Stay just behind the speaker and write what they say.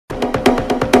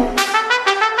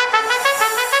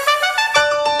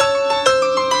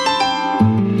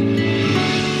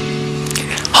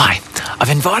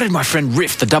invited my friend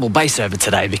Riff, the double bass, over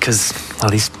today because,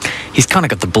 well, he's kind of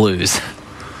got the blues.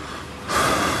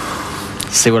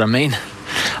 See what I mean?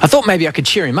 I thought maybe I could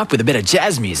cheer him up with a bit of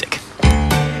jazz music.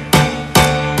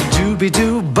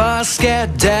 Dooby-doo, bar,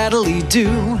 scat,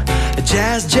 daddly-doo.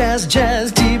 Jazz, jazz,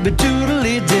 jazz,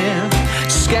 dee-ba-doodly-doo.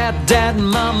 Scat, dad,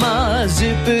 mama,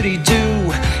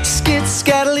 zippity-doo. Skit,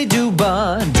 scattily-doo,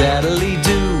 bar,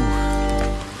 daddly-doo.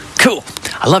 Cool.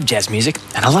 I love jazz music,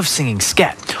 and I love singing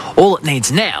scat. All it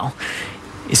needs now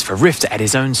is for Riff to add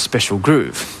his own special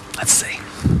groove. Let's see.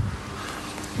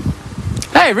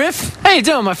 Hey, Riff. How you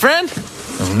doing, my friend?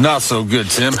 Not so good,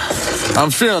 Tim. I'm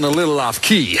feeling a little off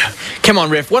key. Come on,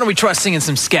 Riff. Why don't we try singing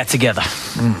some scat together?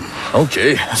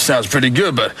 Okay, sounds pretty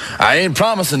good, but I ain't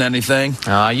promising anything.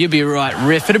 You'll be right,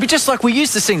 Riff. It'll be just like we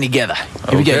used to sing together.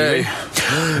 Here we go. A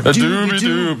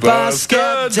dooby-doo,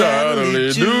 basket,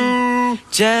 daddly-doo.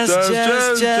 Jazz,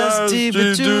 jazz, jazz,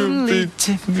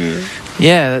 dee-ba-doodly-doo.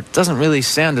 Yeah, that doesn't really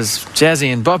sound as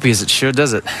jazzy and boppy as it should,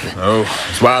 does it? Oh,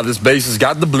 that's why this bass has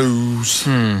got the blues.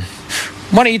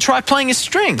 Why don't you try playing your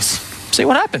strings? See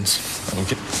what happens.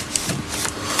 Okay.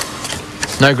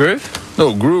 No groove?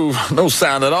 No groove, no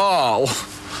sound at all.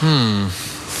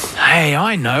 Hey,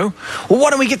 I know. Well,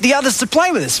 why don't we get the others to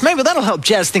play with us? Maybe that'll help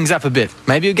jazz things up a bit.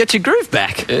 Maybe you'll get your groove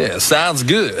back. Yeah, sounds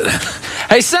good.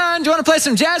 Hey, son, do you want to play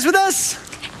some jazz with us?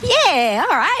 Yeah,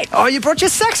 all right. Oh, you brought your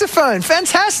saxophone.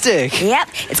 Fantastic. Yep,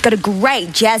 it's got a great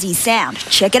jazzy sound.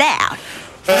 Check it out.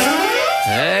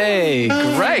 Hey,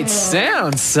 great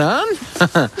sound, son.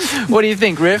 What do you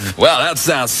think, Riff? Well, that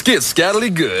sounds skit-scattily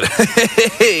good.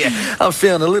 I'm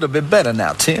feeling a little bit better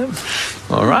now, Tim.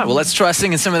 All right, well, let's try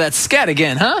singing some of that scat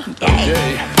again, huh?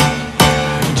 Okay.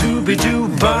 Dooby-doo,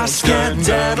 bar, scat,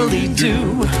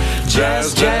 daddly-doo.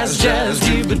 Jazz, jazz, jazz,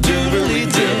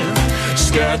 dee-ba-doodly-doo.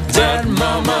 Scat, dad,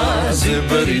 mama,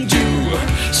 zippity-doo.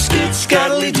 Skit,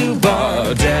 scattily-doo,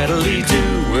 bar,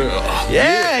 daddly-doo. Well,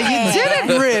 Yeah, you did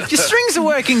it, Riff. Your strings are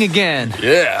working again.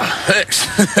 yeah, thanks.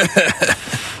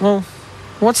 Well,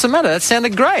 what's the matter? That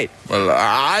sounded great. Well,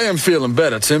 I am feeling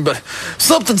better, Tim, but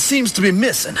something seems to be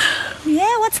missing.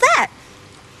 Yeah, what's that?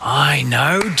 I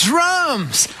know,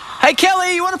 drums. Hey,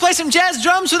 Kelly, you want to play some jazz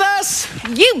drums with us?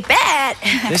 You bet.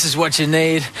 This is what you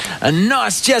need. A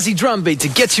nice jazzy drum beat to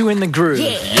get you in the groove.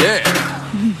 Yeah.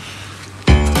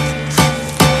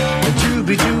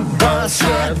 Dooby-doo, bar,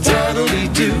 scat,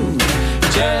 daddly-doo.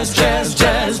 Jazz, jazz,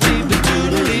 jazz,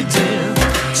 dee-ba-doodly-doo.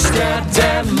 Scat,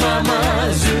 dad,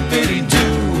 mama,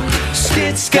 zippity-doo.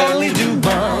 Skit, scattily-doo,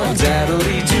 bar,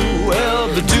 daddly-doo. Well,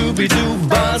 the dooby-doo,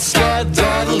 bar, scat,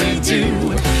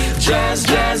 daddly-doo. Jazz,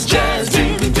 jazz, jazz,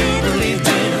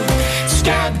 dee-ba-doodly-doo.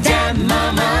 Scat, dad,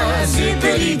 mama,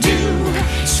 zippity-doo.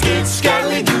 Skit,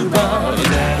 scattily-doo, bar,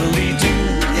 daddly-doo.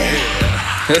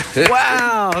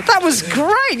 Wow, that was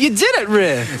great. You did it,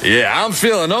 Riff. Yeah, I'm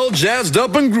feeling all jazzed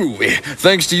up and groovy.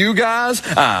 Thanks to you guys,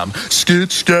 I'm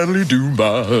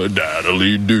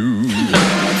skit-scattily-doo-ba-daddly-doo.